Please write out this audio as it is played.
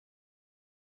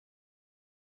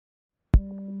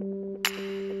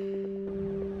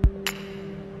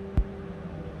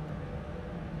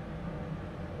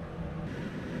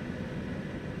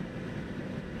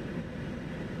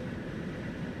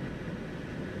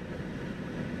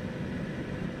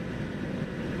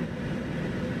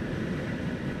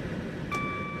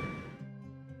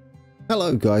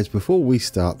Hello guys, before we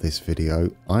start this video,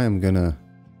 I am gonna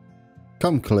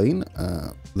come clean.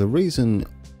 The reason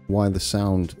why the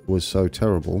sound was so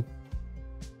terrible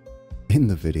in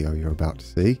the video you're about to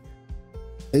see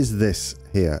is this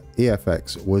here.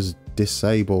 EFX was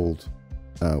disabled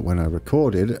when I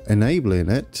recorded. Enabling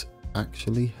it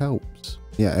actually helps.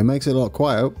 Yeah, it makes it a lot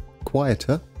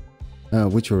quieter,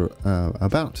 which you're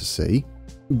about to see.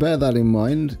 Bear that in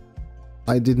mind.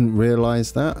 I didn't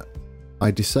realize that. I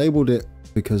disabled it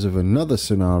because of another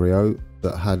scenario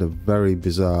that had a very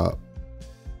bizarre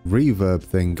reverb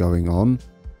thing going on.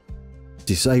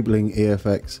 Disabling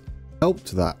EFX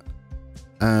helped that,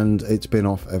 and it's been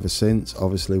off ever since.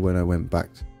 Obviously, when I went back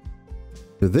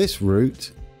to this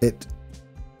route,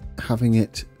 having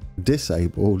it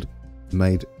disabled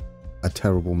made a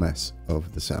terrible mess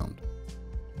of the sound.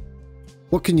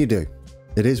 What can you do?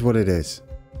 It is what it is.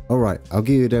 Alright, I'll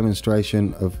give you a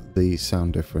demonstration of the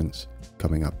sound difference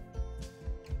coming up.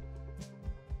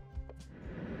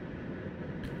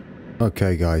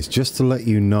 Okay guys, just to let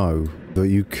you know that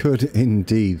you could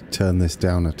indeed turn this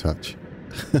down a touch.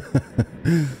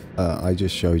 I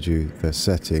just showed you the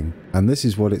setting, and this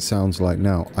is what it sounds like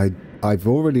now. I've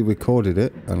already recorded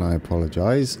it, and I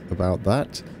apologize about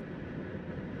that.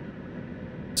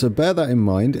 So bear that in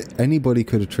mind. Anybody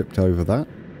could have tripped over that.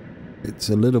 It's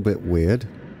a little bit weird.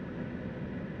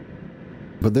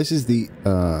 But this is the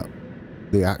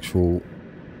actual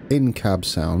in-cab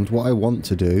sound. What I want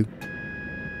to do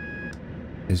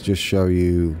is just show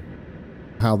you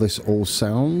how this all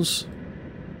sounds.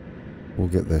 We'll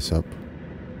get this up.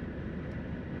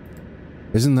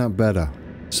 Isn't that better?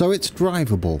 So it's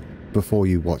drivable before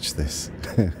you watch this.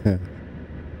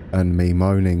 And me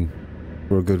moaning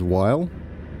for a good while.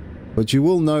 But you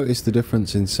will notice the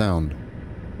difference in sound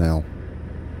now.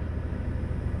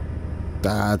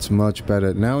 That's much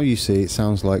better. Now you see it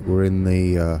sounds like we're in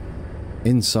the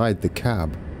inside the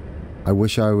cab. I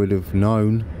wish I would have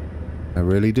known. I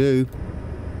really do.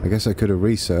 I guess I could have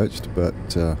researched, but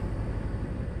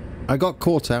I got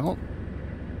caught out.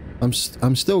 I'm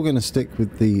still going to stick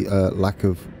with the lack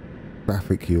of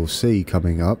traffic you'll see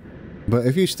coming up. But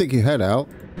if you stick your head out,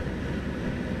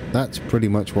 that's pretty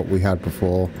much what we had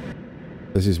before.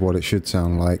 This is what it should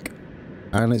sound like.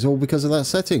 And it's all because of that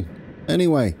setting.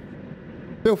 Anyway,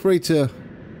 feel free to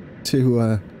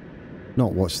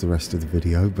not watch the rest of the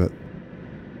video, but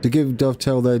to give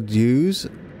Dovetail their dues.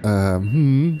 Yeah,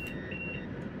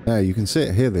 you can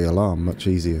hear the alarm much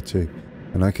easier too.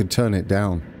 And I could turn it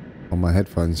down on my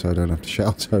headphones so I don't have to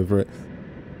shout over it.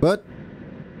 But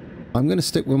I'm going to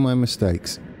stick with my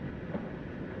mistakes.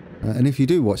 And if you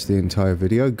do watch the entire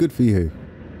video, good for you.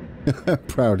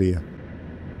 Proud of you.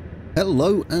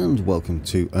 Hello and welcome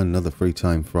to another Free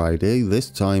Time Friday. This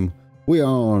time we are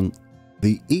on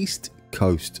the East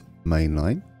Coast main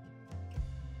line.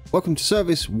 Welcome to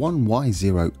service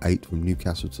 1Y08 from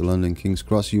Newcastle to London King's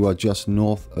Cross. You are just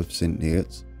north of St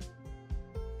Neots,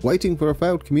 waiting for a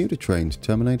failed commuter train to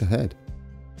terminate ahead.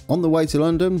 On the way to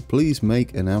London, please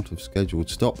make an out of scheduled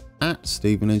stop at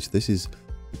Stevenage. This is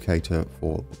to cater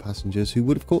for the passengers who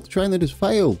would have caught the train that has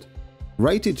failed.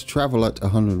 Rated to travel at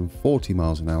 140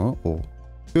 miles an hour or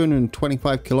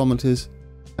 225 kilometers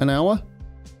an hour,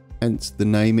 hence the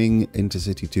naming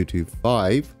InterCity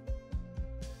 225.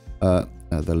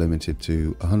 They're limited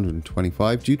to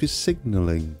 125 due to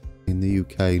signalling in the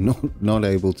UK not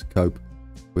able to cope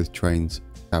with trains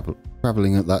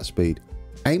travelling at that speed.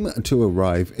 Aim to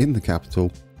arrive in the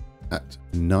capital at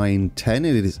 9:10.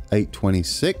 It is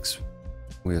 8:26.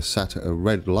 We are sat at a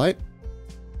red light,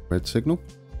 red signal.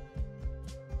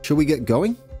 Shall we get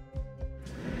going?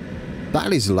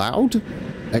 That is loud,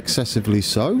 excessively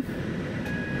so,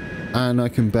 and I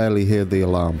can barely hear the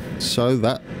alarm. So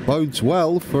that bodes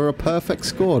well for a perfect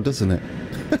score, doesn't it?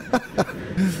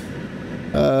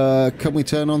 Can we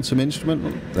turn on some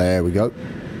instrument? There we go.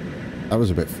 That was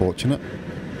a bit fortunate.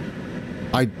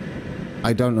 I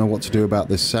don't know what to do about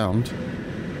this sound.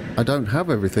 I don't have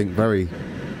everything very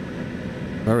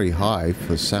high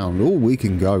for sound. Oh, we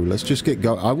can go. Let's just get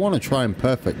going. I want to try and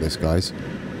perfect this, guys.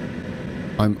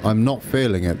 I'm not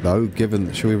feeling it though, given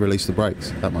that... Should we release the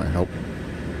brakes? That might help.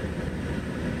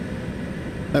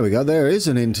 There we go. There is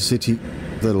an InterCity.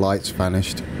 The lights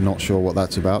vanished. Not sure what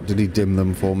that's about. Did he dim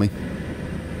them for me?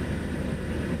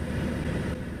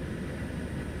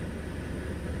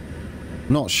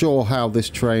 Not sure how this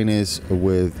train is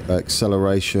with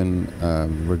acceleration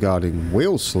regarding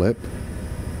wheel slip.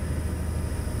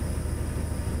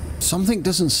 Something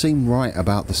doesn't seem right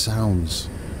about the sounds.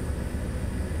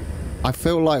 I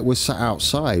feel like we're sat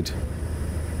outside.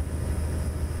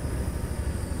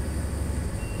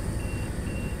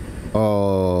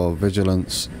 Oh,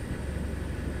 vigilance.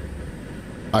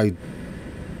 You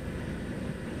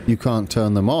can't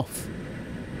turn them off.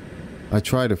 I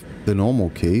tried the normal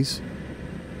keys.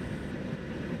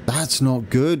 That's not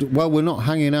good. Well, we're not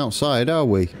hanging outside, are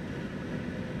we?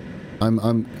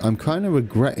 I'm kind of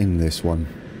regretting this one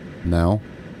now.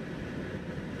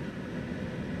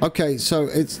 Okay, so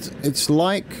it's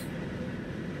like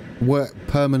we're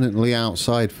permanently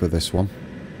outside for this one.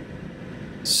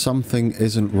 Something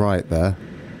isn't right there.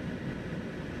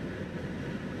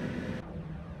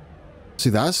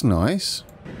 See, that's nice.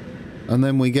 And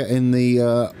then we get in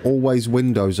the always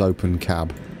windows open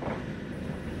cab.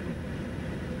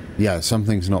 Yeah,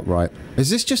 something's not right. Is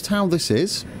this just how this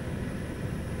is?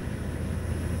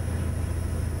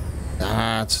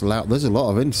 That's loud. There's a lot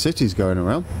of InterCities going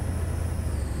around.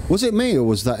 Was it me, or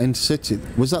was that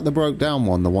InterCity? Was that the broke down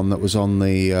one? The one that was on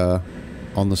the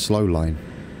slow line?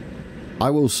 I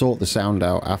will sort the sound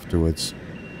out afterwards.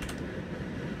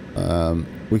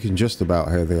 We can just about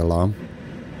hear the alarm.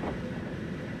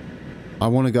 I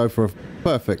want to go for a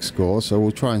perfect score, so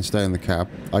we'll try and stay in the cab.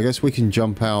 I guess we can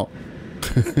jump out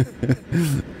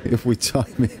if we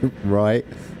time it right.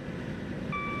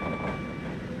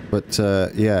 But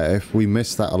yeah, if we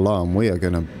miss that alarm, we're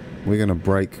gonna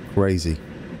brake crazy.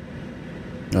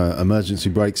 Emergency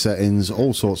brake settings,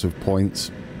 all sorts of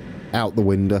points, out the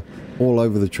window, all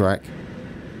over the track.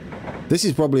 This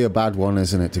is probably a bad one,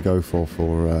 isn't it, to go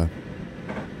for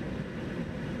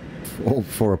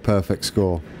a perfect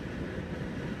score.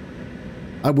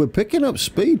 And we're picking up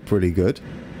speed pretty good.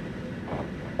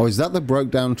 Oh, is that the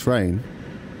broke down train?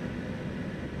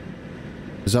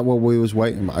 Is that what we was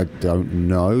waiting? I don't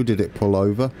know. Did it pull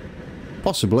over?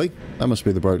 Possibly. That must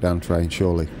be the broke down train,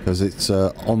 surely, because it's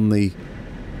on the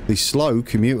slow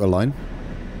commuter line.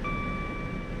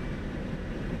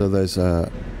 So there's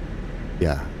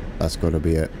yeah, that's got to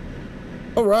be it.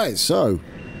 All right, so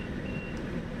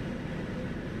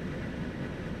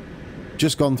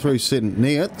just gone through St.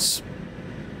 Neots.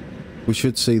 We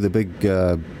should see the big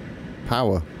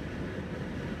power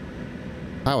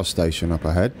station up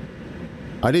ahead.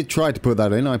 I did try to put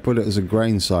that in. I put it as a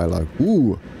grain silo.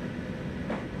 Ooh.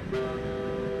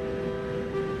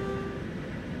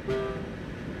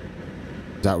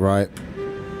 Is that right?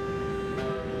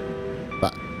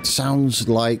 That sounds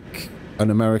like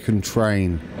an American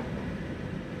train.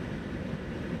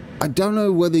 I don't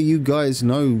know whether you guys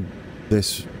know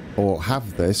this or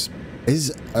have this.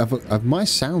 Have my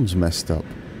sounds messed up?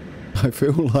 I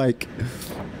feel like...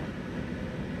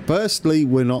 Firstly,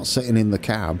 we're not sitting in the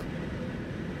cab,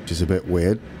 which is a bit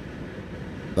weird.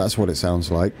 That's what it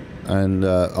sounds like. And,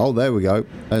 oh, there we go.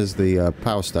 There's the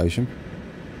power station.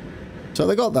 So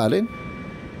they got that in.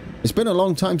 It's been a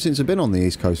long time since I've been on the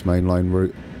East Coast mainline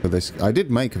route for this. I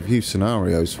did make a few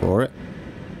scenarios for it,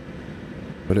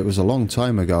 but it was a long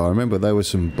time ago. I remember there were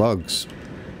some bugs,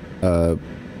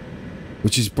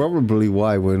 which is probably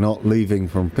why we're not leaving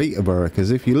from Peterborough, because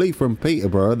if you leave from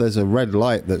Peterborough, there's a red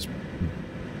light that's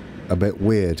a bit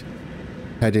weird,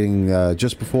 heading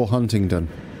just before Huntingdon.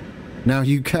 Now,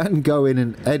 you can go in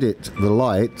and edit the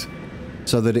light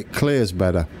so that it clears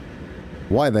better.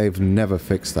 Why they've never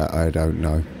fixed that, I don't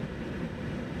know.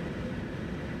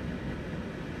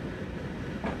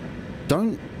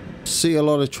 Don't see a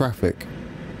lot of traffic.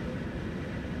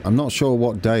 I'm not sure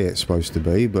what day it's supposed to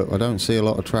be, but I don't see a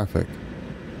lot of traffic.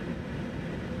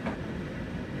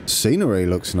 Scenery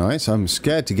looks nice. I'm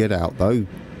scared to get out, though,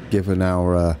 given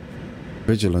our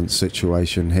vigilance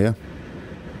situation here.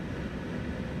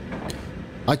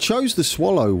 I chose the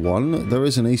Swallow one. There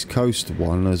is an East Coast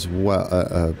one as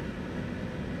well,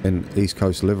 in East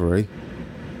Coast livery.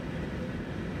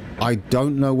 I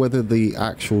don't know whether the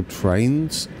actual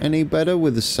train's any better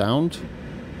with the sound.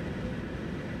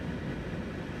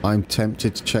 I'm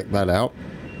tempted to check that out.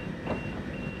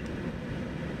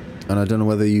 And I don't know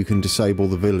whether you can disable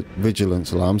the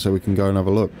vigilance alarm so we can go and have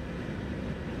a look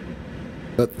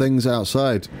at things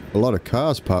outside. A lot of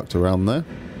cars parked around there.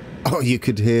 Oh, you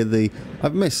could hear the...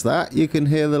 I've missed that. You can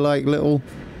hear the, like, little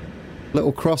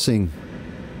crossing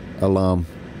alarm.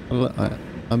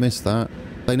 I missed that.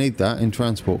 They need that in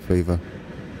Transport Fever.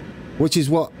 Which is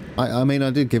what... I mean,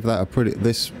 I did give that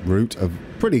this route a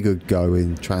pretty good go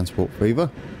in Transport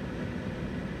Fever.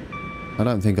 I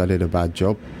don't think I did a bad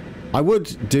job. I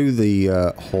would do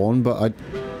the horn, but it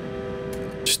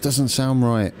just doesn't sound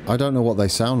right. I don't know what they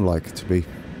sound like, to be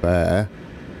fair.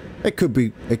 It could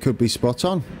be spot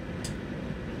on.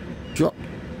 Drop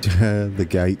the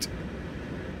gate.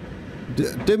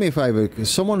 Do me a favour,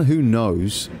 someone who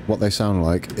knows what they sound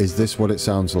like, is this what it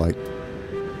sounds like?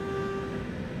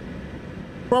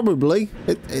 Probably.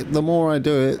 The more I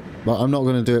do it, but I'm not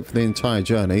going to do it for the entire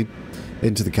journey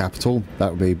into the capital.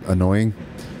 That would be annoying.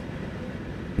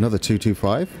 Another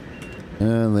 225.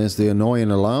 And there's the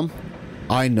annoying alarm.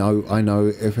 I know.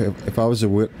 If I was a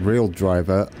real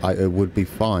driver, it would be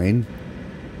fine.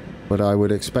 But I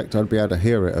would expect I'd be able to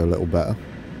hear it a little better.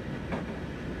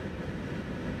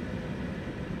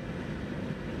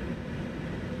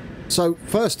 So,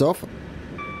 first off,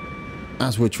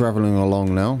 as we're travelling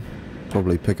along now,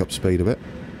 probably pick up speed a bit.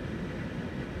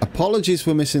 Apologies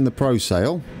for missing the pro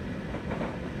sale.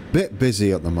 Bit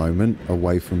busy at the moment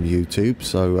away from YouTube,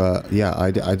 so yeah,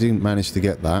 I didn't manage to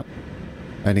get that.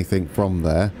 Anything from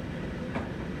there.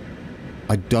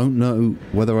 I don't know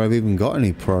whether I've even got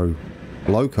any pro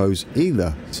Locos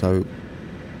either, so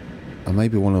I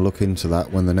maybe want to look into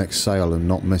that when the next sale and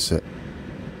not miss it.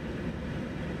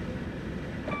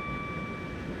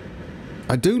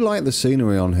 I do like the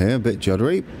scenery on here, a bit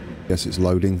juddery. Guess it's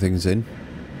loading things in.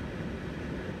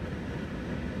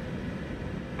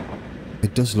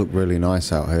 It does look really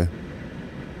nice out here.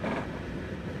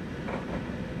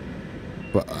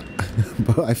 But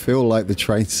I feel like the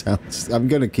train sounds... I'm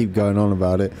going to keep going on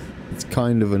about it. It's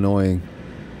kind of annoying.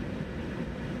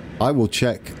 I will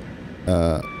check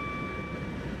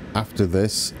after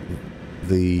this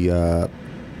the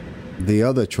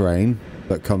other train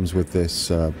that comes with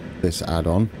this this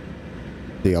add-on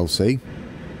DLC.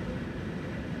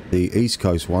 The East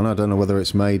Coast one. I don't know whether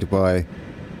it's made by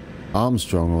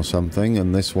Armstrong or something,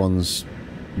 and this one's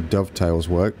Dovetail's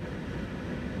work.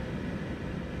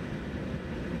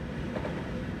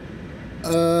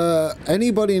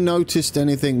 Anybody noticed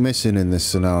anything missing in this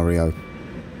scenario?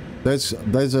 There's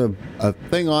a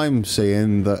thing I'm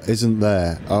seeing that isn't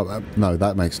there. Oh, no,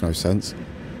 that makes no sense.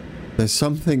 There's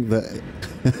something that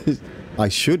I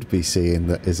should be seeing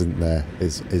that isn't there,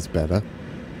 is better.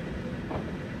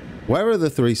 Where are the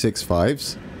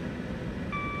 365s?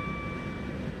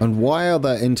 And why are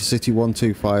there InterCity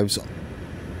 125s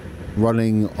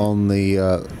running on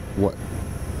the, what?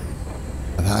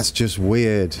 That's just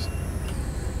weird.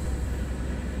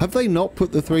 Have they not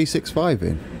put the 365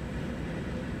 in?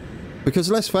 Because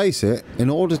let's face it, in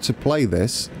order to play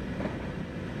this,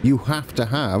 you have to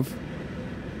have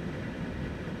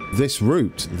this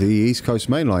route, the East Coast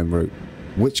mainline route,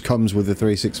 which comes with the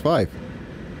 365.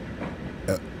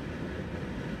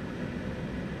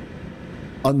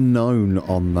 Unknown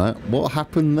on that. What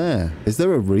happened there? Is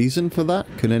there a reason for that?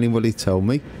 Can anybody tell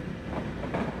me?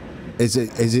 Is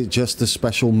it just a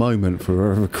special moment for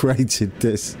whoever created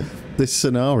this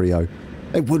scenario?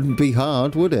 It wouldn't be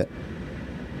hard, would it?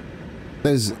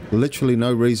 There's literally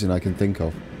no reason I can think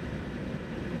of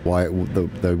why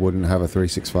they wouldn't have a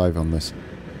 365 on this.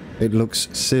 It looks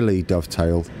silly,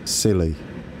 Dovetail. Silly.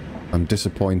 I'm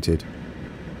disappointed.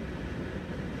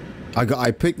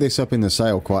 I picked this up in the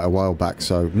sale quite a while back,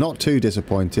 so not too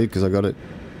disappointed because I got it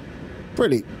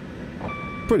pretty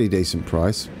decent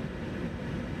price.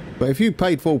 But if you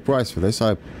paid full price for this,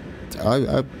 I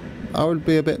would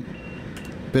be a bit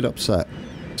upset,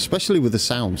 especially with the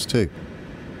sounds too.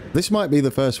 This might be the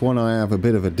first one I have a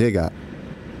bit of a dig at.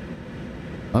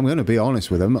 I'm going to be honest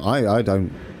with them. I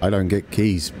don't get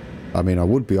keys. I mean, I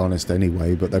would be honest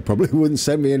anyway, but they probably wouldn't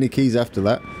send me any keys after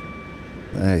that.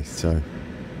 Hey, so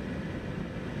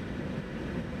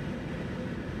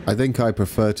I think I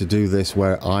prefer to do this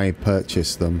where I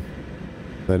purchase them.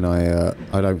 Then I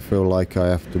don't feel like I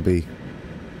have to be...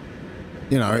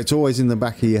 You know, it's always in the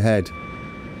back of your head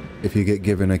if you get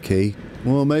given a key.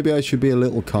 Well, maybe I should be a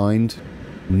little kind.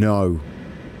 No.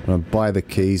 I'm going to buy the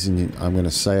keys and I'm going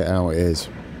to say it how it is.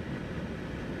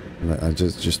 I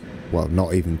just... Well,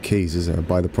 not even keys, is it? I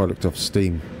buy the product off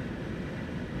Steam.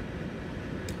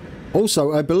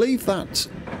 Also, I believe that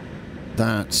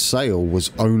sale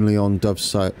was only on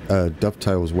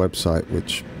Dovetail's website,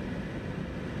 which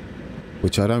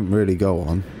I don't really go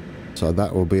on. So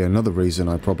that will be another reason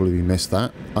I probably missed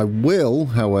that. I will,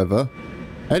 however,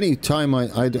 any time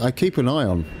I keep an eye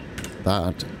on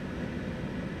that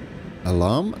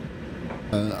alarm.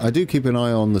 I do keep an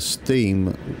eye on the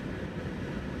Steam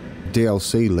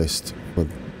DLC list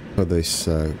for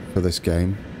this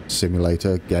game,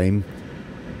 simulator game.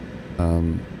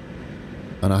 And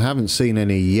I haven't seen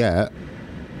any yet.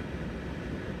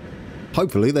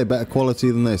 Hopefully they're better quality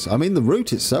than this. I mean, the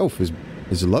route itself is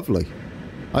lovely.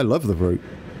 I love the route.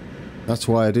 That's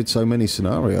why I did so many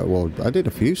scenarios. Well, I did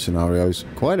a few scenarios,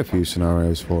 quite a few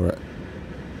scenarios for it.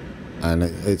 And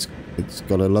it's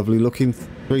got a lovely looking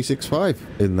 365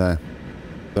 in there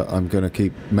that I'm going to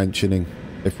keep mentioning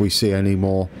if we see any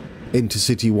more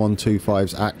InterCity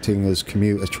 125s acting as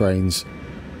commuter trains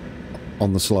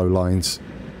on the slow lines.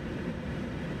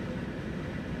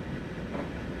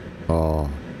 Oh,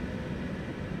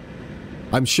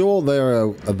 I'm sure there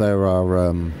are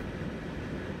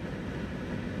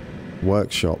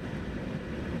workshop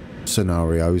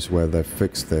scenarios where they've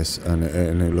fixed this and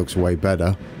it looks way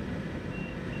better.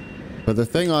 But the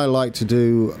thing I like to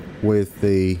do with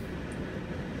the...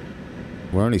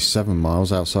 We're only 7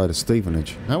 miles outside of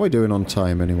Stevenage. How are we doing on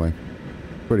time anyway?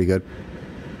 Pretty good.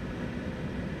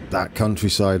 That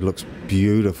countryside looks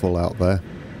beautiful out there.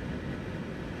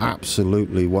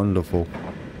 Absolutely wonderful.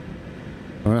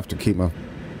 I'm gonna have to keep my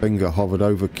finger hovered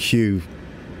over Q.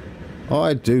 Oh,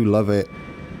 I do love it.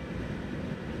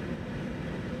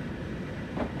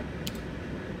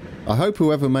 I hope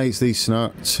whoever makes these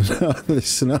this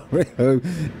scenario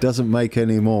doesn't make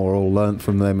any more or learnt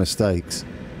from their mistakes.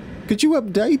 Could you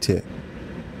update it?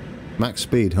 Max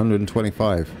speed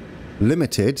 125.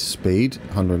 Limited speed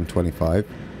 125.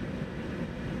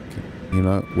 You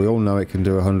know, we all know it can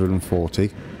do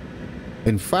 140.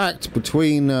 In fact,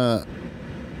 between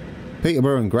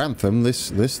Peterborough and Grantham, this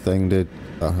thing did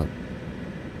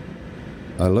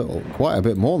quite a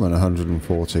bit more than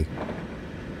 140.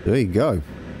 There you go.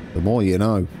 The more you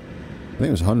know. I think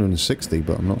it was 160,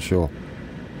 but I'm not sure.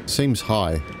 Seems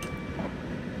high.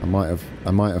 I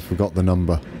might have forgot the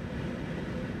number.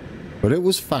 But it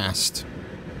was fast.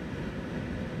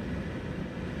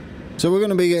 So we're going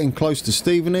to be getting close to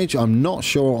Stevenage. I'm not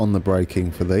sure on the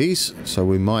braking for these, so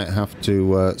we might have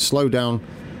to slow down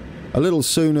a little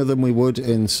sooner than we would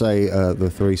in, say, the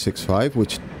 365,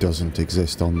 which doesn't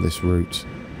exist on this route.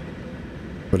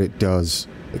 But it does.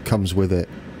 It comes with it.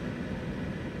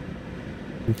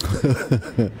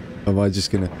 I'm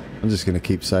just gonna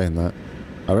keep saying that.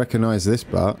 I recognise this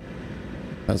part.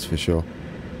 That's for sure.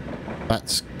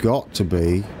 That's got to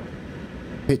be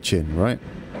Hitchin, right?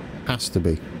 Has to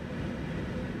be.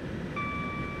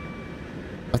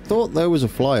 I thought there was a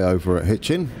flyover at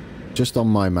Hitchin. Just on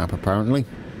my map, apparently.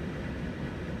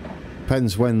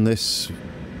 Depends when this...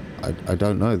 I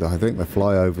don't know, though. I think the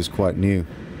flyover's quite new.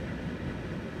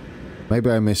 Maybe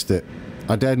I missed it.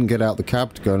 I daren't get out the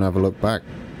cab to go and have a look back.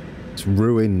 It's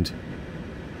ruined.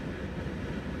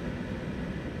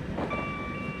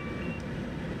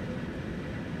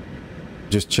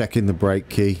 Just checking the brake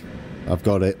key. I've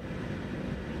got it.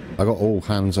 I got all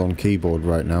hands on keyboard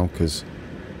right now because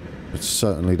I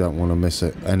certainly don't want to miss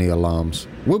it. Any alarms.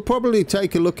 We'll probably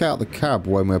take a look out the cab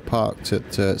when we're parked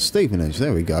at Stevenage.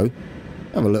 There we go.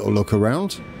 Have a little look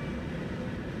around.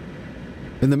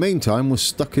 In the meantime, we're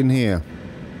stuck in here.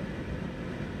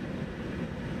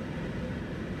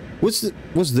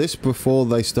 Was this before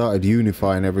they started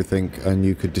unifying everything and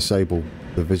you could disable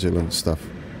the vigilance stuff?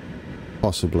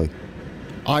 Possibly.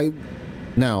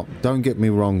 Now, don't get me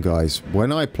wrong, guys.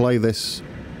 When I play this,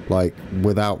 like,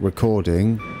 without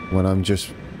recording, when I'm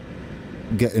just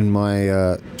getting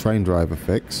my train driver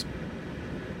fix,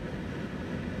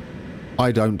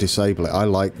 I don't disable it. I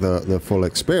like the full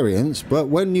experience, but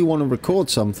when you want to record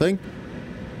something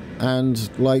and,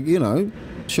 like, you know,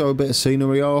 show a bit of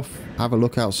scenery off, have a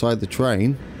look outside the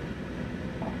train.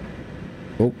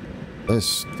 Oh,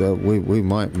 this we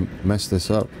might mess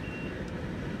this up.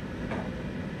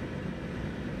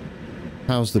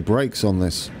 How's the brakes on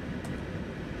this?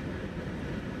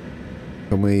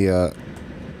 Can we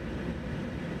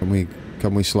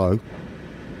slow?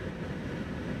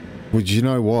 Well, do you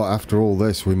know what? After all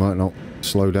this, we might not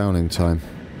slow down in time.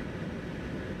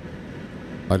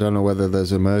 I don't know whether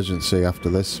there's emergency after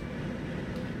this.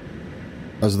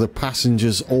 As the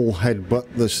passengers all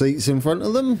headbutt the seats in front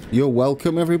of them. You're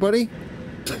welcome, everybody.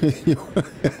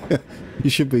 You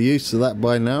should be used to that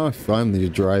by now if I'm the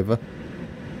driver.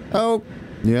 Oh,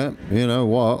 yeah, you know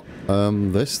what?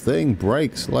 This thing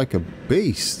brakes like a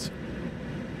beast.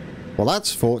 Well,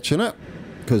 that's fortunate,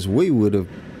 because we would have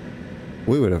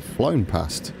flown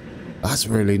past. That's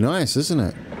really nice, isn't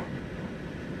it?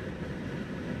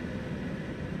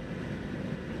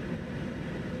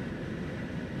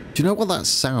 Do you know what that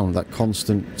sound, that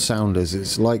constant sound is?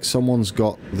 It's like someone's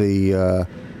got the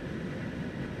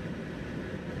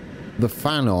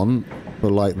fan on for,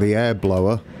 like, the air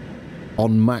blower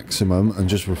on maximum and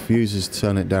just refuses to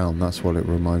turn it down. That's what it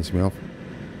reminds me of.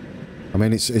 I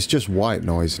mean, it's just white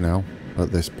noise now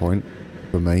at this point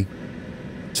for me,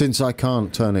 since I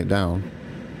can't turn it down.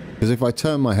 Because if I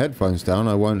turn my headphones down,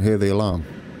 I won't hear the alarm.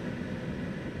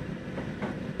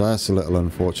 So that's a little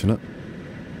unfortunate.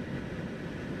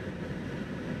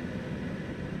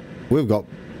 We're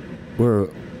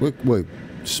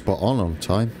spot on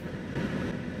time.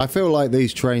 I feel like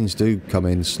these trains do come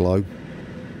in slow.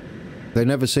 They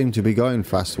never seem to be going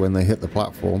fast when they hit the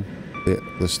platform,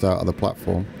 the start of the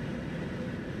platform.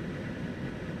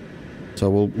 So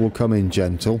we'll come in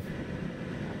gentle.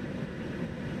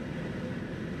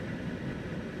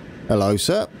 Hello,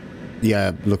 sir.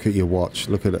 Yeah, look at your watch.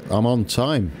 Look at it. I'm on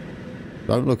time.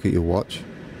 Don't look at your watch.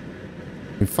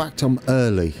 In fact, I'm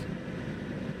early.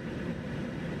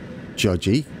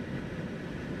 Judgy.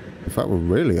 In fact, we're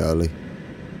really early.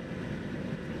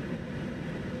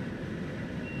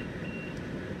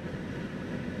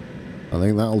 I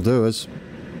think that'll do us.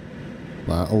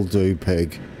 That'll do,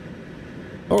 pig.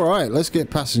 Alright, let's get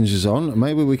passengers on.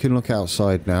 Maybe we can look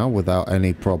outside now without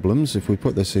any problems if we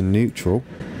put this in neutral.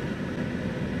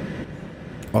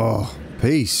 Oh,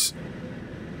 peace.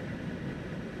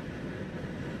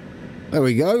 There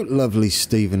we go. Lovely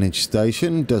Stevenage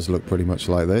station. Does look pretty much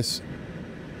like this.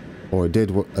 Or it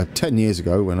did 10 years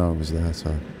ago when I was there,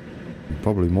 so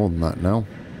probably more than that now.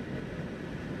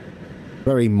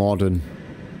 Very modern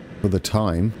for the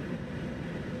time.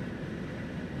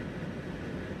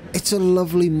 It's a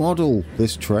lovely model,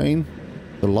 this train.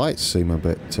 The lights seem a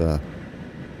bit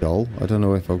dull. I don't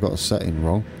know if I've got a setting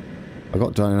wrong. I've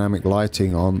got dynamic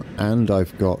lighting on, and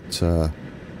I've got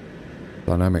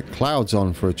dynamic clouds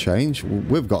on for a change.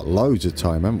 We've got loads of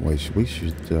time, haven't we? We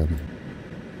should... let's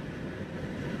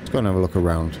go and have a look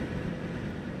around.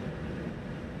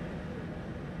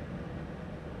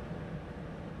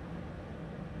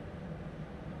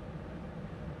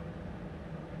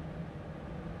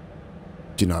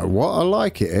 Do you know what? I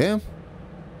like it here.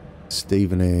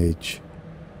 Stevenage.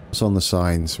 What's on the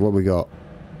signs? What we got?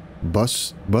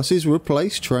 Buses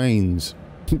replace trains.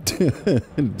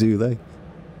 Do they?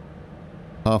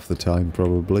 Half the time,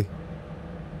 probably.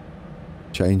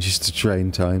 Changes to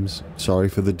train times. Sorry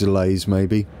for the delays,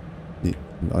 maybe.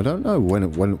 I don't know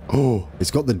when. Oh, it's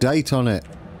got the date on it.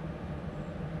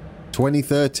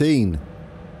 2013.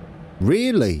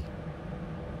 Really?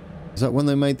 Is that when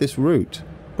they made this route?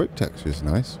 Brick texture is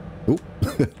nice. Oh,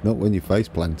 not when you face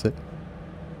plant it.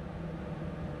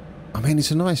 I mean, it's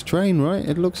a nice train, right?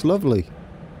 It looks lovely.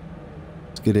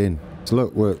 Let's get in. So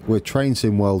look, we're train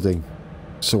sim welding,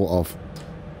 sort of.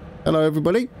 Hello,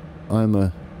 everybody. I'm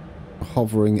a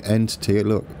hovering entity.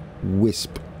 Look,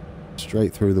 wisp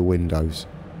straight through the windows.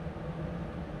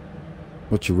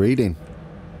 What you reading?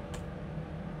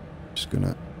 Just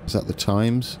gonna. Is that the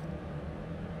Times?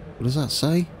 What does that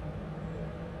say?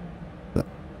 The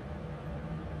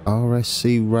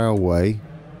RSC Railway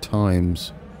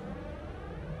Times.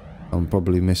 I'm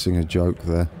probably missing a joke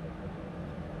there.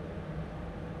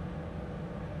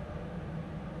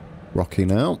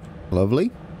 Rocking out.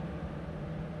 Lovely.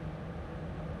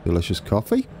 Delicious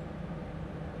coffee.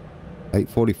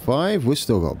 8:45. We've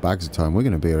still got bags of time. We're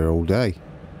going to be here all day.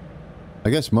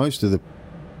 I guess most of the...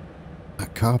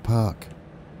 That car park.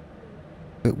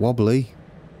 Bit wobbly.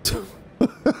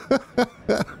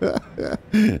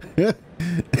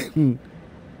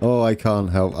 Oh, I can't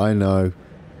help. I know.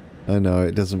 I know.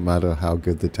 It doesn't matter how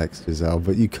good the textures are,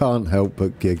 but you can't help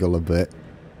but giggle a bit.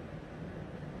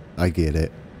 I get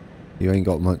it. You ain't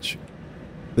got much.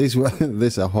 This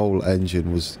whole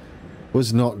engine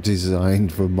was not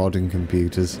designed for modern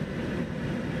computers.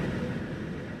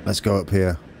 Let's go up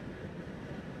here.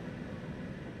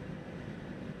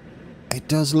 It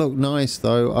does look nice,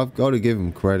 though. I've got to give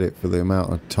them credit for the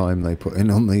amount of time they put in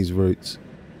on these routes.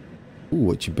 Ooh,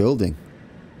 what you building?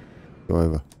 Go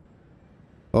over.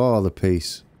 Oh, the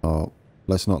piece. Oh,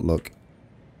 let's not look.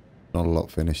 Not a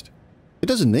lot finished. It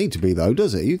doesn't need to be, though,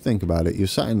 does it? You think about it. You're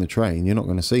sat in the train. You're not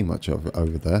going to see much of it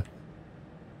over there.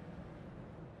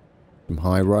 Some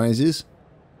high rises.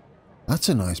 That's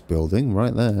a nice building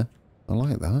right there. I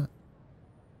like that.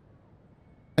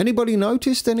 Anybody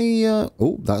noticed any...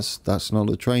 Oh, that's not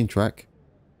a train track.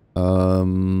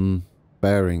 Bearings.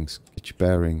 Get your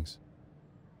bearings.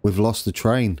 We've lost the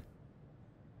train.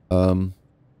 Yep.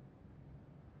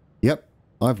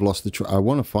 I've lost the train. I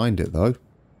want to find it, though.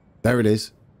 There it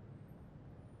is.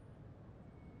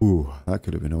 Ooh, that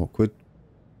could have been awkward.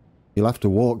 You'll have to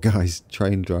walk, guys.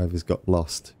 Train drivers got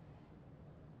lost.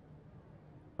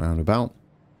 Roundabout.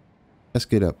 Let's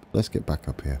get up. Let's get back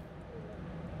up here.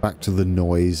 Back to the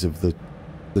noise of the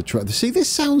train. See, this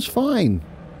sounds fine.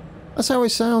 That's how it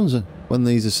sounds when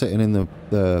these are sitting in at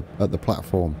the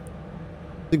platform.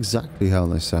 Exactly how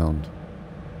they sound.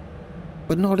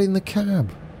 But not in the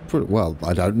cab. Well,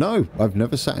 I don't know. I've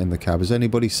never sat in the cab. Has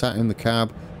anybody sat in the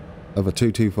cab of a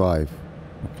 225?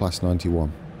 Class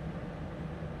 91.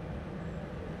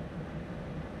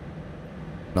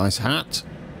 Nice hat.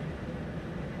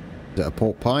 Is it a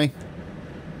pork pie?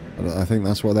 I think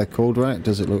that's what they're called, right?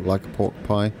 Does it look like a pork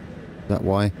pie? Is that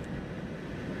why?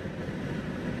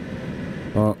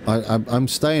 Oh, I'm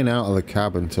staying out of the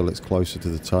cab until it's closer to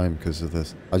the time because of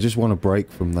this. I just want to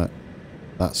break from that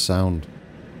sound.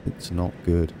 It's not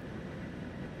good.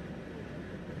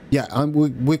 Yeah,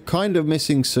 we're kind of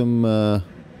missing some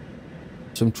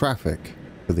traffic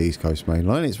for the East Coast Main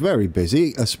Line. It's very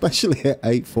busy, especially at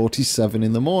 8:47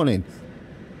 in the morning.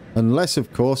 Unless,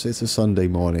 of course, it's a Sunday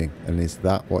morning. And is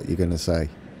that what you're going to say?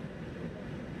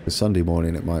 For Sunday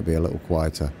morning, it might be a little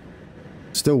quieter.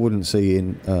 Still wouldn't see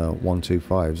in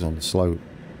 125s on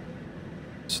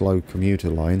slow commuter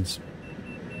lines.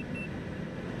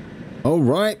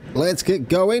 Alright, let's get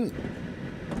going.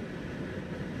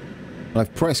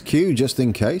 I've pressed Q just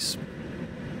in case.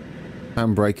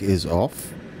 Handbrake is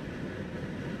off.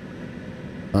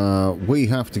 We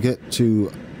have to get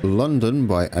to London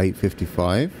by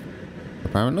 8:55,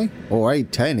 apparently. Or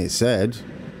 8:10 it said.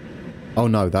 Oh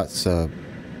no, that's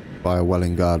via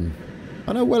Welwyn Garden.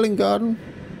 I know Welwyn Garden.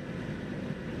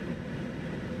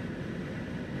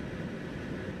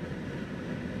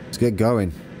 Let's get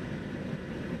going.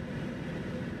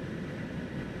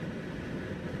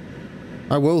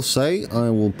 I will say I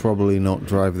will probably not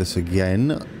drive this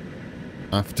again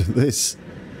after this.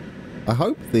 I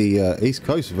hope the East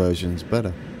Coast version's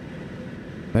better.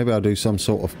 Maybe I'll do some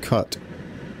sort of cut.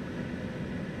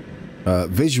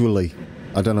 Visually,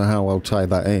 I don't know how I'll tie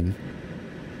that in.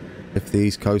 If the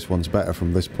East Coast one's better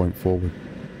from this point forward.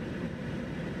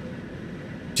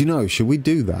 Do you know, should we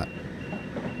do that?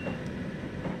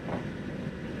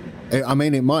 I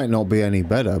mean, it might not be any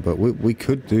better, but we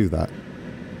could do that.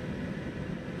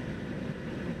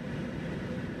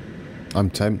 I'm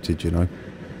tempted, you know.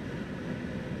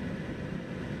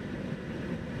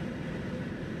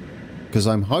 Because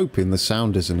I'm hoping the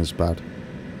sound isn't as bad.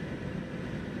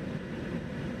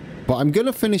 But I'm going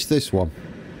to finish this one.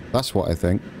 That's what I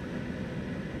think.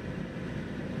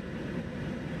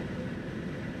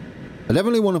 I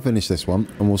definitely want to finish this one.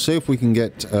 And we'll see if we can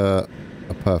get a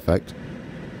perfect.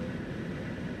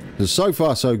 Because so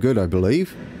far so good, I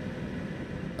believe.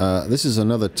 This is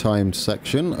another timed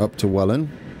section up to Welwyn.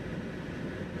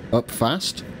 Up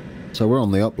fast, so we're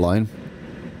on the up line.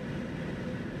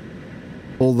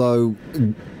 Although,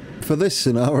 for this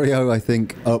scenario, I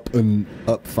think up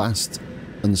fast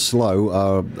and slow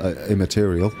are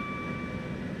immaterial.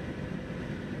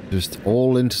 Just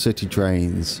all intercity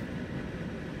trains.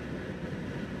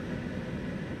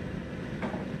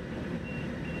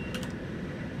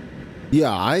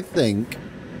 Yeah, I think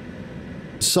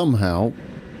somehow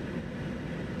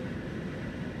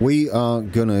we are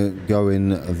gonna go in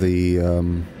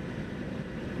the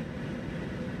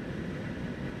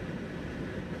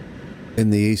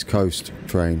East Coast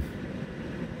train.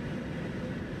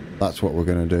 That's what we're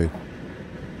gonna do.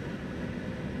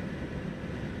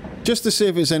 Just to see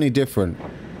if it's any different.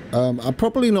 I'll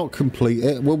probably not complete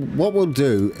it. What we'll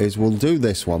do is we'll do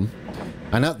this one,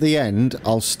 and at the end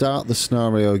I'll start the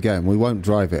scenario again. We won't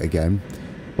drive it again,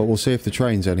 but we'll see if the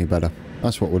train's any better.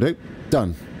 That's what we'll do.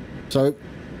 Done. So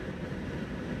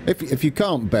if you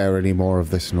can't bear any more of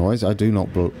this noise, I do not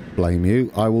blame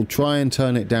you. I will try and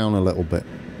turn it down a little bit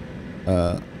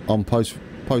on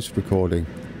post-recording,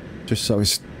 just so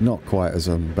it's not quite as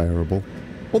unbearable.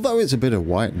 Although it's a bit of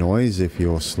white noise if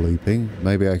you're sleeping.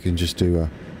 Maybe I can just do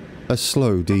a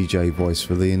slow DJ voice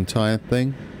for the entire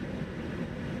thing.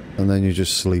 And then you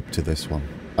just sleep to this one.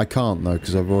 I can't though,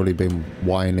 because I've already been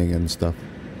whining and stuff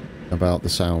about the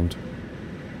sound.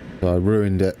 So I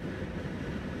ruined it.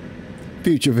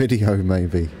 Future video,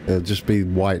 maybe. It'll just be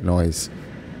white noise.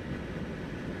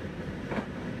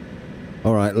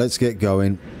 Alright, let's get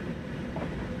going.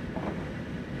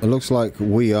 It looks like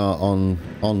we are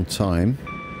on time.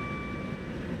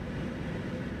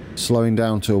 Slowing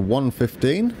down to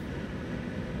 1:15.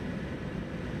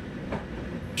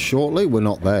 Shortly, we're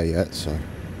not there yet, so.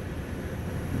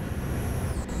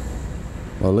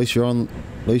 Well, at least you're on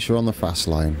the fast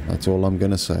line. That's all I'm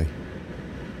gonna say.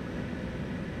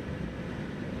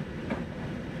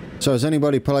 So has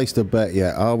anybody placed a bet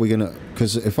yet? Are we gonna...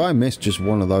 Because if I miss just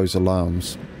one of those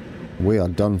alarms, we are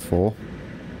done for.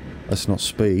 Let's not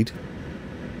speed.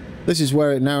 This is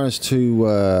where it narrows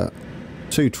to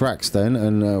 2 tracks then,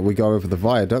 and we go over the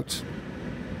viaduct.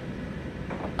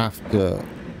 After...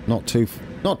 Not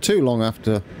too long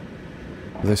after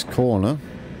this corner.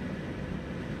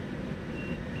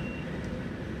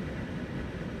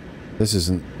 This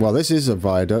isn't... Well, this is a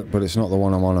viaduct, but it's not the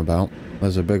one I'm on about.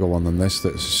 There's a bigger one than this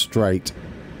that's straight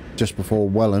just before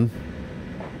Welwyn.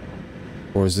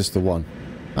 Or is this the one?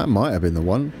 That might have been the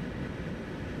one.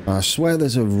 I swear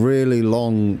there's a really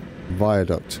long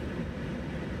viaduct.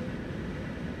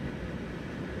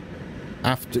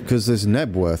 After... Because there's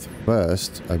Nebworth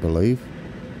first, I believe.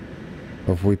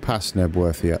 Or have we passed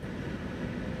Nebworth yet?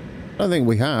 I don't think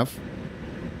we have.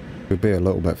 Could be a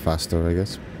little bit faster, I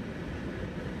guess.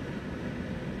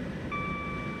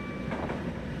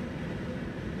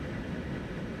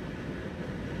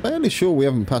 fairly sure we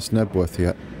haven't passed Nebworth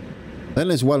yet. Then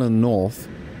there's Welland North.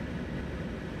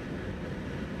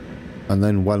 And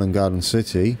then Welland Garden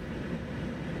City.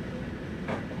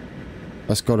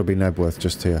 That's got to be Nebworth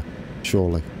just here.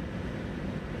 Surely.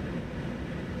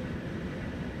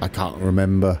 I can't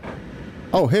remember.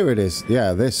 Oh, here it is.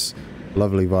 Yeah, this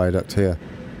lovely viaduct here.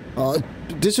 Oh,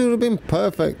 this would have been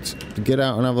perfect to get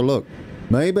out and have a look.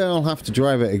 Maybe I'll have to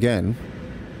drive it again.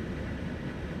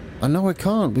 I know I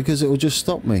can't because it will just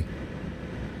stop me.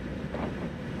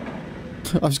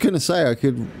 I was going to say I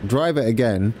could drive it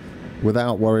again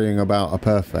without worrying about a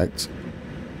perfect.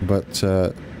 But,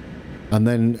 and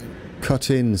then cut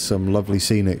in some lovely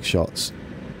scenic shots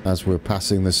as we're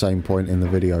passing the same point in the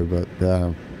video, but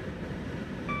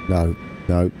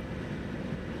no.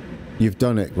 You've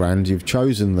done it, Grand. You've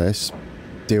chosen this.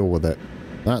 Deal with it.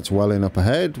 That's Welling up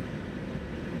ahead.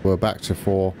 We're back to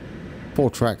four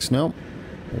tracks now.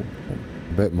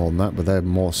 A bit more than that, but they're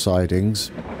more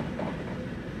sidings.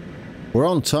 We're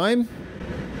on time.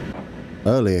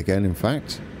 Early again, in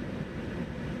fact.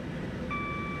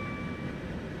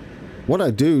 What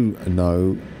I do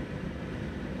know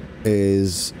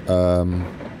is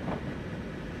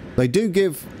they do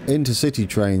give intercity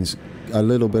trains a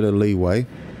little bit of leeway.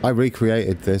 I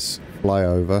recreated this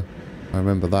flyover. I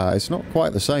remember that. It's not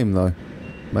quite the same though.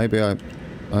 Maybe I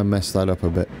messed that up a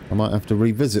bit. I might have to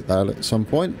revisit that at some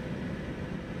point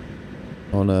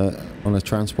on a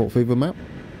Transport Fever map.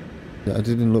 It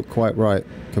didn't look quite right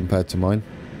compared to mine.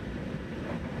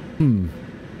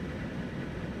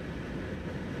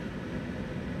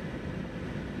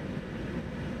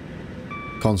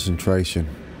 Concentration.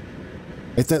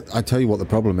 I tell you what the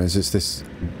problem is. It's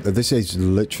this is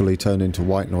literally turned into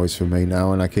white noise for me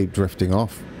now, and I keep drifting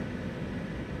off.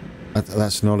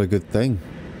 That's not a good thing.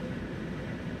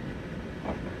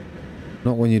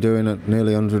 Not when you're doing it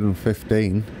nearly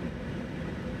 115.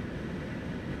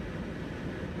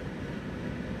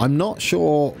 I'm not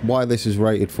sure why this is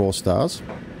rated 4 stars.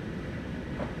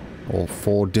 Or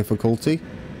 4 difficulty.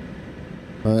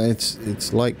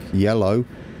 It's like yellow.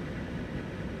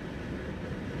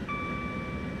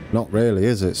 Not really,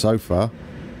 is it, so far?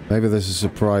 Maybe there's a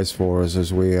surprise for us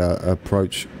as we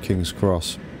approach King's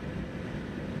Cross.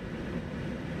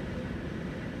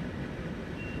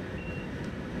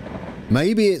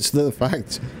 Maybe it's the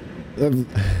fact of...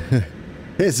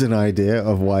 Here's an idea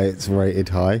of why it's rated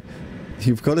high.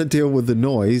 You've got to deal with the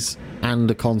noise and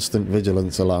a constant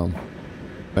vigilance alarm.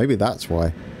 Maybe that's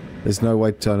why. There's no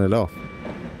way to turn it off.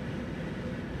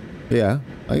 Yeah,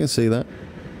 I can see that.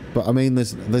 But I mean,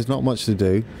 there's not much to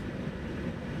do.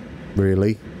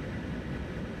 Really.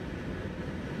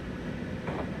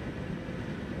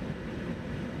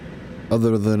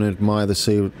 Other than admire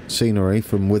the scenery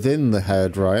from within the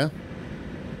hairdryer.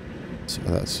 So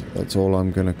that's all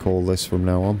I'm going to call this from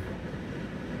now on.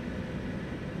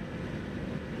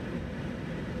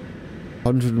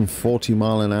 140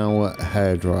 mile an hour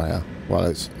hairdryer. Well,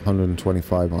 it's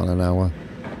 125 mile an hour.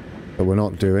 But we're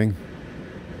not doing.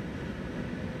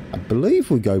 I believe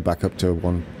we go back up to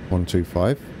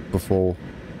 125 before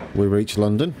we reach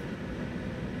London.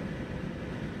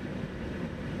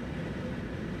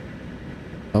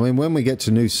 I mean, when we get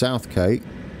to New Southgate,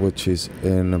 which is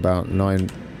in about 9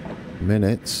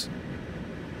 minutes,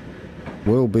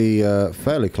 we'll be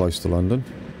fairly close to London.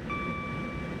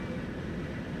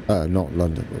 Not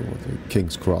London, but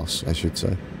King's Cross, I should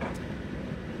say.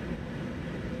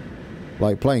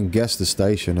 Like playing guess the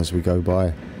station as we go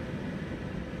by.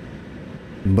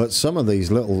 But some of these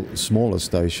little smaller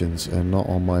stations are not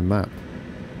on my map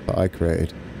that I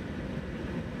created.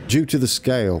 Due to the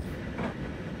scale.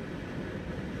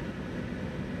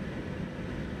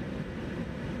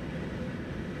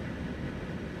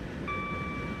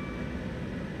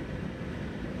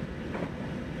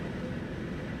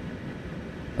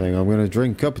 I think I'm going to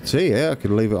drink a cup of tea here. I could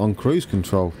leave it on cruise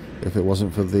control if it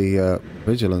wasn't for the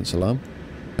vigilance alarm.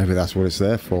 Maybe that's what it's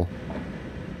there for.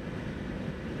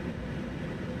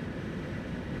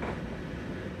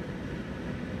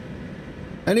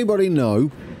 Anybody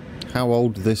know how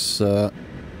old this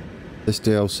this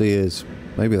DLC is?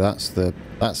 Maybe that's the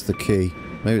key.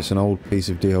 Maybe it's an old piece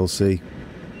of DLC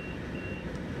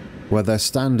where their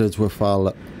standards were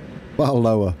far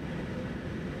lower.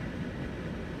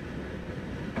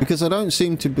 Because I don't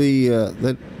seem to be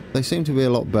they seem to be a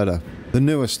lot better. The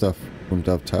newer stuff from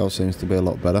Dovetail seems to be a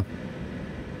lot better.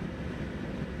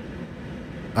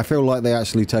 I feel like they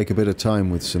actually take a bit of time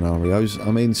with scenarios.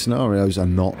 I mean, scenarios are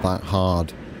not that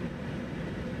hard.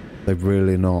 They're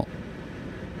really not.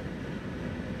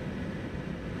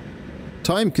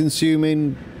 Time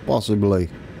consuming, possibly.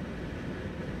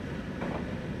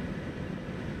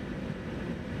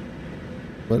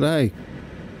 But hey,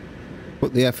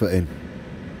 put the effort in.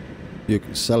 You're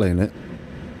selling it.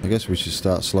 I guess we should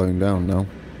start slowing down now.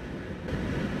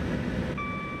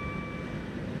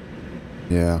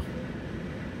 Yeah.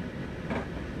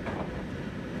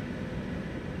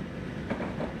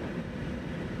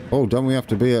 Oh, don't we have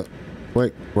to be at...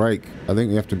 Quick break. I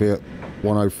think we have to be at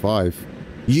 105.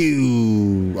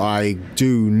 I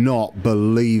do not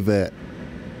believe it.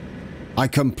 I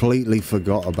completely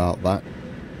forgot about that.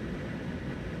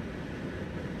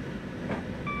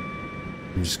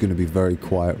 I'm just going to be very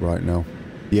quiet right now.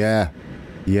 Yeah.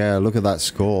 Yeah, look at that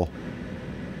score.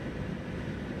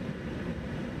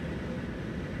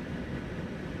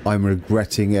 I'm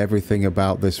regretting everything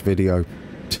about this video.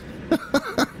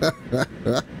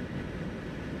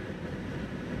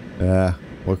 Yeah,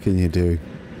 what can you do?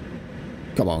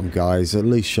 Come on, guys, at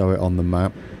least show it on the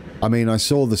map. I mean, I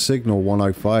saw the signal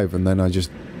 105 and then I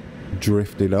just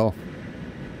drifted off.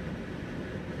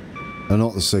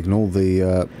 Not the signal,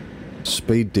 the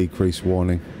speed decrease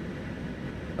warning.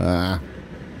 And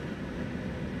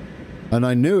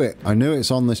I knew it. I knew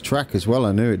it's on this track as well.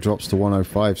 I knew it drops to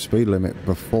 105 speed limit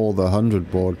before the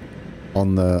 100 board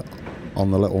on the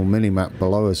little mini map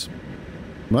below us.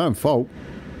 My own fault.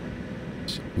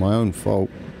 It's my own fault.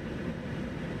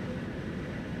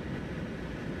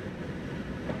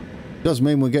 Does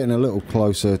mean we're getting a little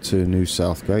closer to New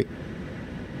Southgate.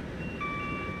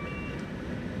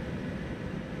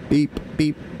 Beep,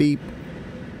 beep, beep.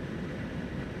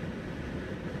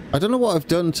 I don't know what I've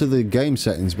done to the game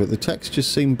settings, but the text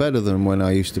just seemed better than when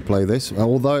I used to play this.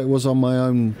 Although it was on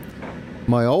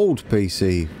my old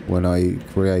PC when I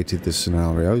created the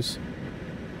scenarios.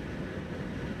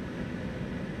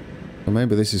 So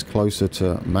maybe this is closer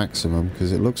to maximum,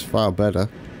 because it looks far better.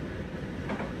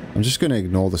 I'm just going to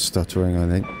ignore the stuttering, I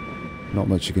think. Not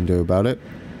much you can do about it.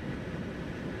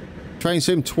 Train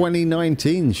Sim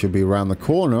 2019 should be around the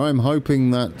corner. I'm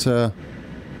hoping that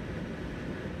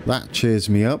that cheers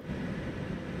me up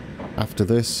after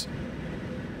this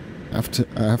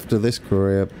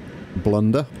career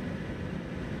blunder.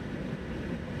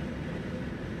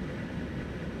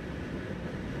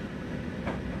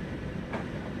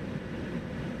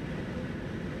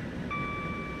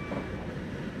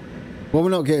 Well, we're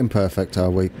not getting perfect, are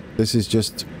we? This is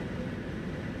just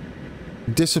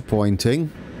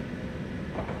disappointing.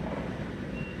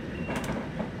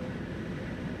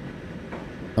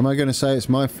 Am I going to say it's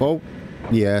my fault?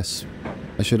 Yes.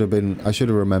 I should have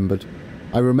remembered.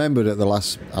 I remembered at the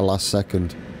last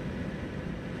second.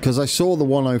 Because I saw the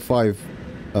 105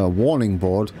 warning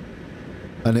board,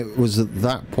 and it was at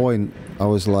that point I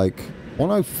was like,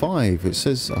 105, it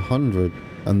says 100,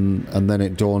 and then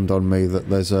it dawned on me that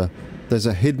there's a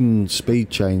hidden speed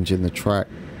change in the track.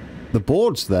 The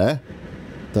board's there,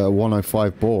 the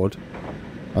 105 board.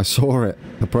 I saw it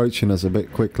approaching us a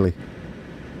bit quickly.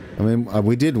 I mean,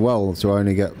 we did well to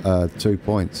only get 2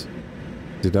 points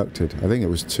deducted. I think it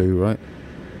was 2, right?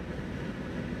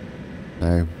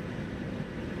 No.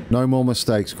 No more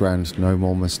mistakes, Grand. No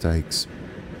more mistakes.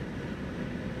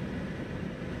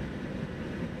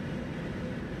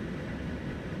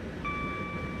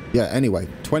 Yeah, anyway,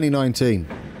 2019,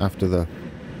 after the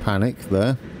panic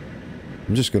there,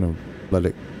 I'm just going to let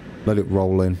it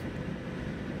roll in.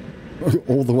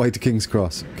 All the way to King's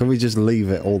Cross. Can we just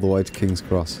leave it all the way to King's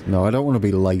Cross? No, I don't want to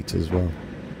be late as well.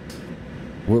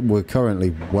 We're currently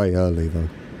way early, though.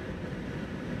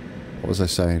 What was I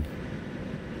saying?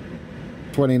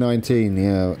 2019,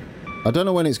 yeah. I don't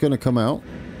know when it's going to come out.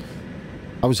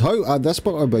 That's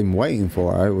what I've been waiting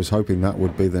for. I was hoping that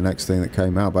would be the next thing that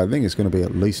came out, but I think it's going to be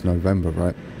at least November,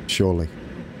 right? Surely.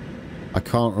 I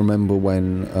can't remember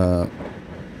when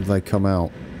they come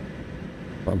out.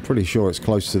 But I'm pretty sure it's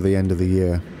close to the end of the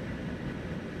year.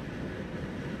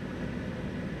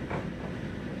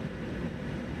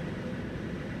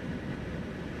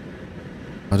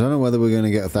 I don't know whether we're going to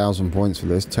get 1,000 points for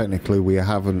this. Technically, we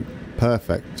haven't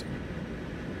perfected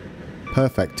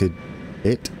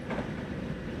it.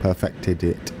 Perfected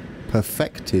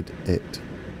it.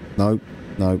 No,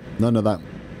 none of that.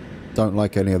 Don't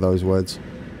like any of those words.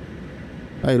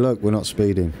 Hey, look, we're not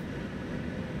speeding.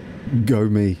 Go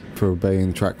me for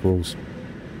obeying track rules.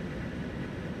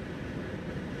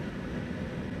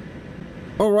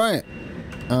 Alright.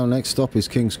 Our next stop is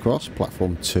King's Cross,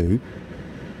 platform 2.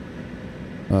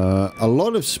 A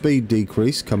lot of speed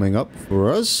decrease coming up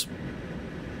for us.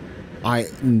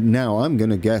 Now I'm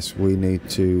going to guess we need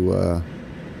to...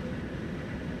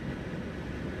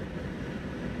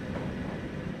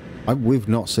 we've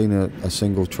not seen a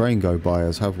single train go by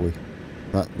us, have we?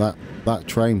 That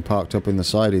train parked up in the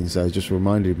sidings there just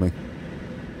reminded me.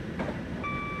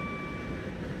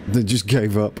 They just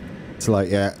gave up. It's like,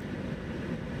 yeah,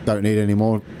 don't need any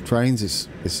more trains. It's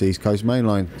the East Coast Main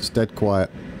Line. It's dead quiet.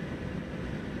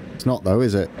 It's not though,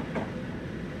 is it?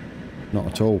 Not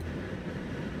at all.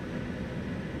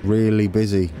 Really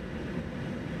busy.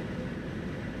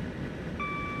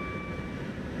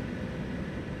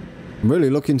 I'm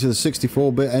really looking to the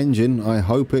 64-bit engine. I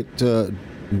hope it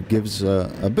gives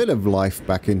a bit of life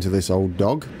back into this old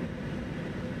dog.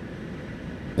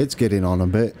 It's getting on a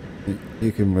bit.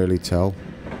 You can really tell.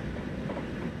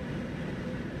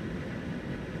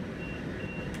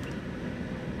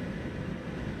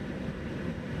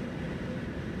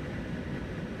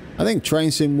 I think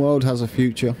Train Sim World has a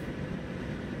future.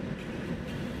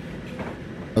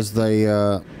 As they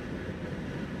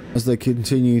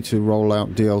continue to roll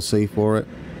out DLC for it.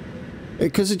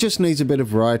 Because it just needs a bit of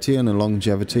variety and a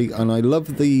longevity. And I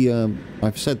love the...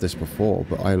 I've said this before,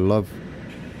 but I love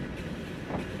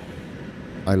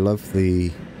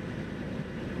the...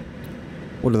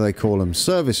 What do they call them?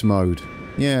 Service mode.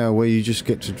 Yeah, where you just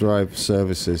get to drive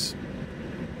services.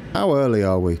 How early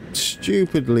are we?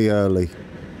 Stupidly early.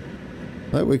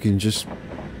 That we can just...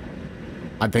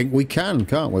 I think we can,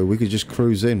 can't we? We could just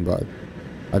cruise in, but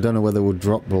I don't know whether we'll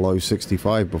drop below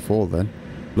 65 before then.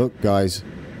 Look, guys.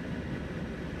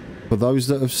 For those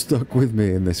that have stuck with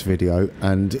me in this video,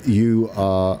 and you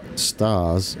are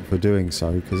stars for doing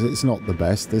so, because it's not the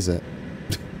best, is it?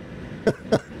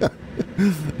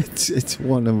 it's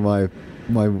one of my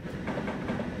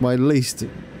least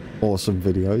awesome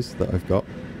videos that I've got.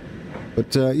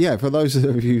 But yeah, for those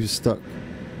of you stuck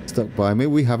by me,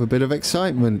 we have a bit of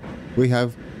excitement. We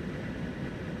have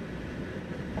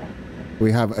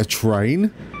a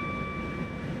train.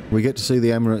 We get to see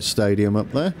the Emirates Stadium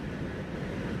up there.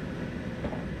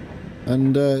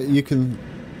 And you can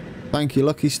thank your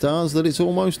lucky stars that it's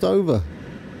almost over.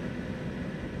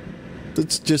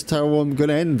 That's just how I'm going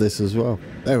to end this as well.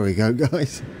 There we go,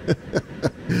 guys.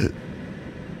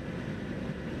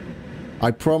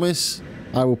 I promise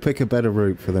I will pick a better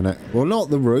route for the next... Well, not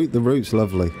the route. The route's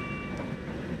lovely.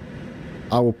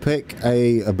 I will pick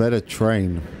a better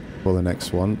train for the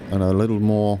next one. And a little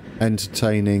more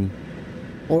entertaining...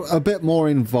 Or a bit more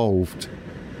involved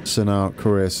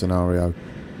career scenario.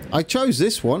 I chose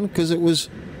this one because it was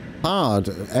hard,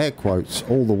 air quotes,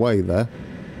 all the way there.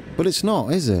 But it's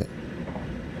not, is it?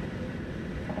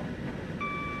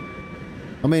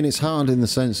 I mean, it's hard in the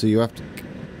sense that you have to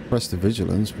press the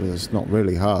vigilance, but it's not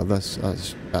really hard.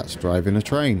 That's driving a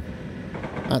train.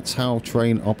 That's how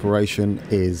train operation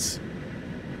is.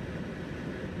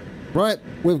 Right,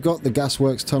 we've got the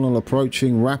gasworks tunnel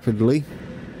approaching rapidly.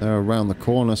 They're around the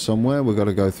corner somewhere. We've got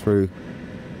to go through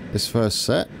this first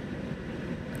set.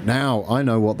 Now, I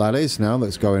know what that is now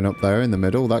that's going up there in the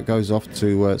middle. That goes off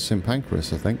to St.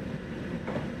 Pancras, I think.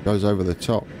 Goes over the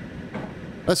top.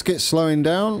 Let's get slowing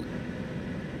down.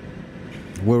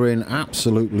 We're in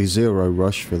absolutely zero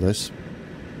rush for this.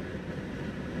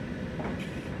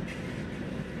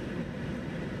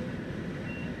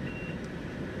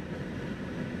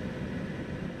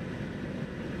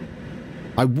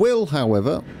 I will,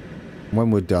 however, when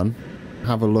we're done,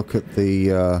 have a look at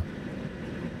the...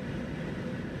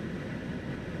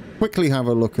 quickly have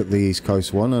a look at the East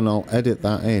Coast one, and I'll edit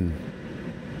that in.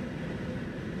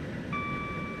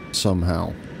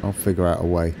 Somehow. I'll figure out a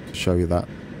way to show you that.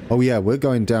 Oh yeah, we're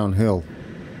going downhill.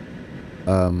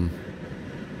 All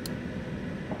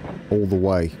the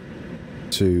way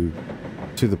to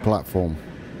the platform.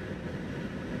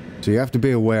 So you have to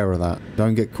be aware of that.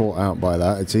 Don't get caught out by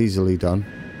that. It's easily done.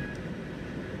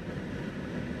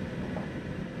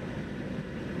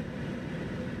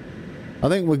 I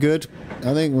think we're good.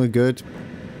 I think we're good.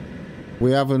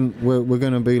 We haven't... We're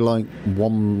going to be like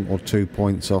 1 or 2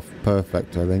 points off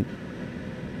perfect, I think.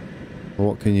 But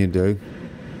what can you do?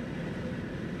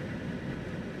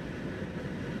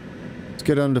 Let's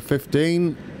get under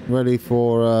 15. Ready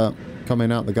for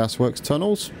coming out the gasworks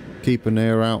tunnels. Keep an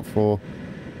ear out for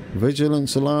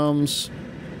vigilance alarms.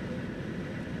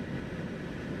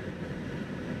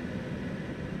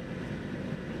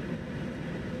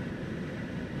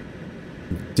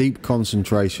 Deep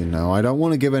concentration now. I don't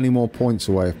want to give any more points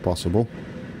away if possible.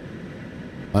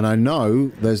 And I know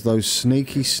there's those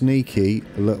sneaky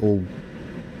little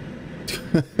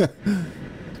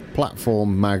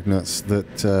platform magnets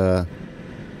that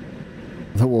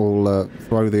will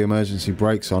throw the emergency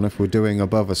brakes on if we're doing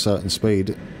above a certain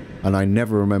speed. And I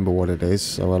never remember what it is,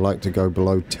 so I like to go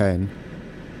below 10.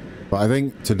 But I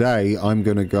think today I'm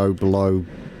going to go below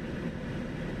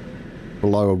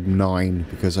 9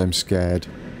 because I'm scared.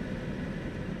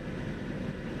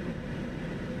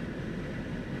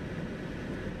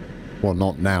 Well,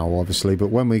 not now, obviously, but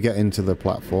when we get into the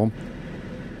platform,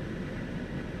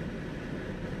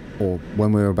 or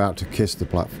when we're about to kiss the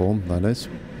platform, that is.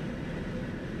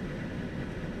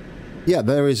 Yeah,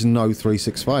 there is no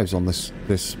 365s on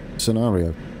this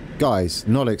scenario. Guys,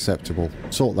 not acceptable.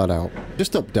 Sort that out.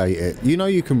 Just update it. You know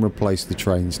you can replace the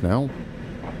trains now.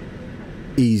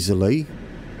 Easily.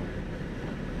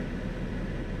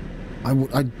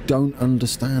 I don't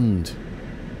understand.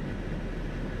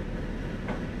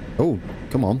 Oh,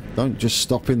 come on. Don't just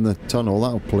stop in the tunnel.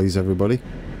 That'll please everybody.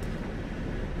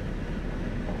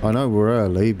 I know we're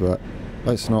early, but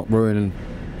let's not ruin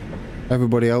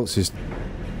everybody else's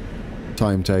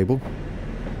timetable.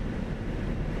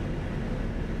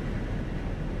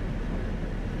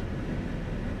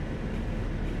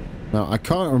 Now, I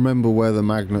can't remember where the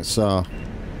magnets are.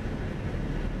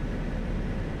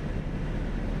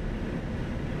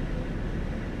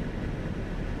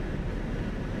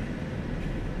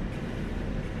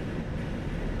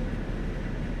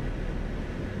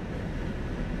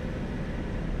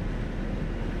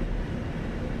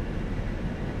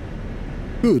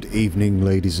 Good evening,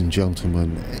 ladies and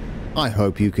gentlemen. I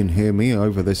hope you can hear me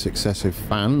over this excessive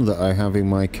fan that I have in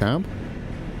my cab.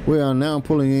 We are now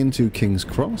pulling into King's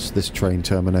Cross. This train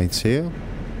terminates here.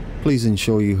 Please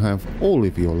ensure you have all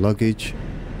of your luggage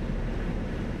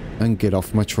and get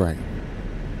off my train,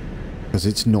 because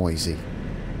it's noisy.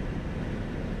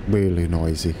 Really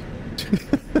noisy.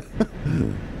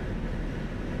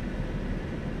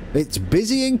 It's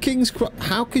busy in King's Cross.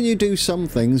 How can you do some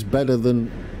things better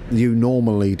than you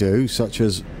normally do, such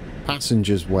as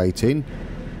passengers waiting?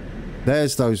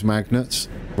 There's those magnets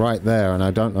right there, and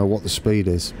I don't know what the speed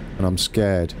is, and I'm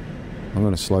scared. I'm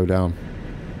going to slow down.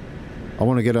 I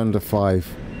want to get under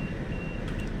 5.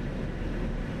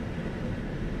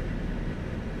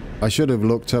 I should have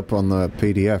looked up on the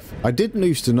PDF. I didn't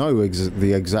used to know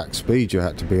the exact speed you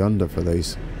had to be under for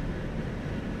these.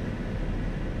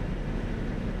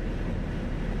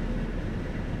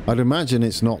 I'd imagine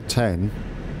it's not 10.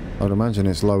 I'd imagine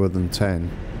it's lower than 10.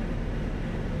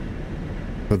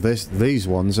 But these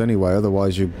ones anyway,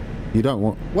 otherwise you don't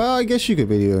want... Well, I guess you could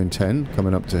be doing 10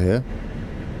 coming up to here.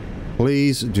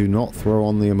 Please do not throw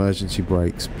on the emergency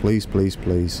brakes. Please, please,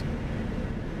 please.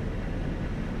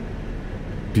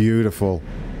 Beautiful.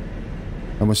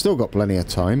 And we've still got plenty of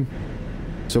time.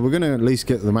 So we're going to at least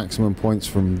get the maximum points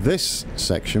from this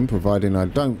section, providing I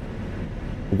don't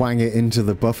wang it into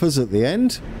the buffers at the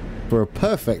end. For a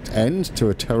perfect end to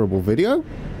a terrible video.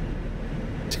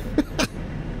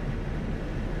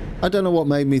 I don't know what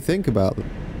made me think about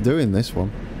doing this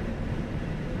one.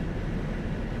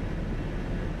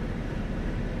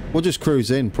 We'll just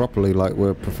cruise in properly like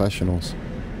we're professionals.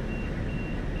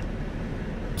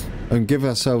 And give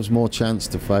ourselves more chance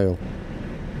to fail.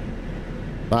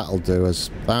 That'll do us.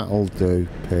 That'll do,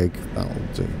 pig.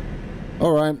 That'll do.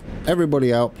 Alright,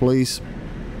 everybody out, please.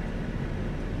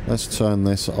 Let's turn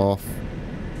this off.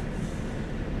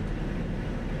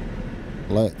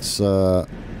 Let's turn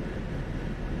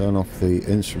off the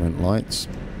instrument lights.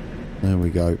 There we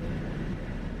go.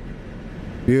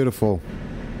 Beautiful.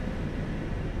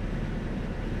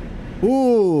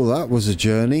 Ooh, that was a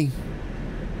journey.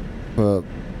 For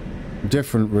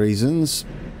different reasons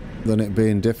than it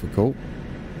being difficult.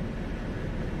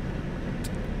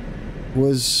 It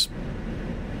was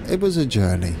a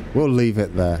journey. We'll leave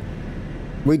it there.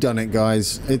 We done it,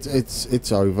 guys.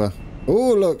 It's over.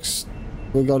 Oh, looks,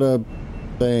 we got a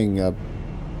thing, a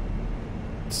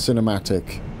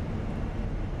cinematic.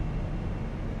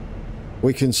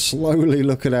 We can slowly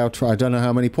look at our I don't know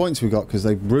how many points we got because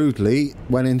they rudely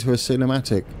went into a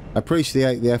cinematic. I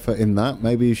appreciate the effort in that.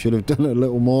 Maybe you should have done a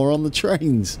little more on the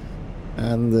trains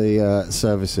and the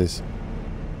services.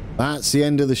 That's the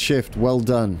end of the shift. Well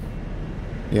done.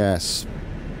 Yes.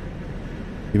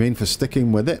 You mean for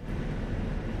sticking with it?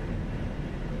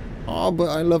 Oh, but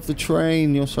I love the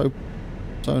train. You're so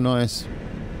nice.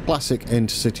 Classic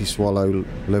InterCity Swallow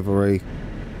livery.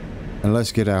 And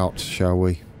let's get out, shall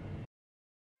we?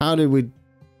 How did we...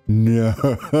 No,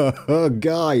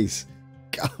 guys.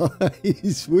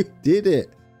 Guys, we did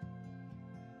it.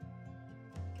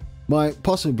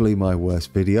 Possibly my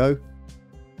worst video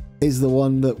is the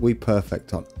one that we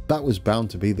perfect on. That was bound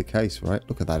to be the case, right?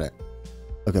 Look at that.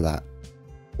 Look at that.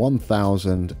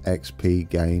 1000 XP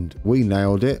gained. We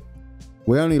nailed it.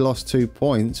 We only lost 2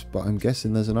 points, but I'm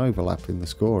guessing there's an overlap in the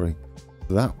scoring.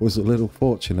 That was a little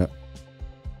fortunate.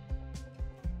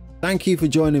 Thank you for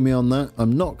joining me on that.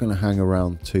 I'm not going to hang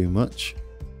around too much.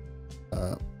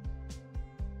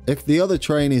 If the other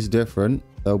train is different,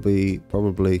 there'll be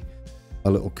probably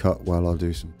a little cut while I'll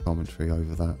do some commentary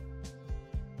over that.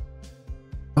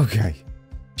 Okay.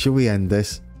 Should we end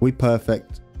this? We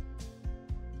perfect.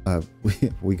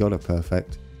 We got it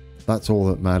perfect. That's all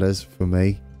that matters for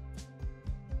me.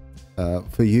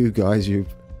 For you guys, you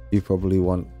probably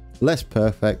want less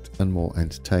perfect and more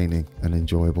entertaining and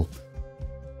enjoyable.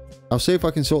 I'll see if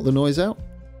I can sort the noise out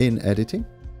in editing.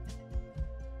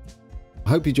 I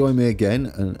hope you join me again,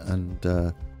 and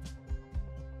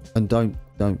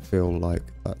don't feel like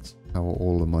that's how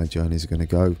all of my journeys are going to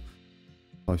go.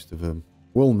 Most of them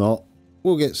will not.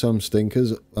 We'll get some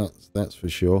stinkers, that's for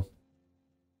sure.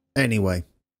 Anyway,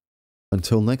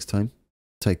 until next time,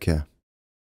 take care.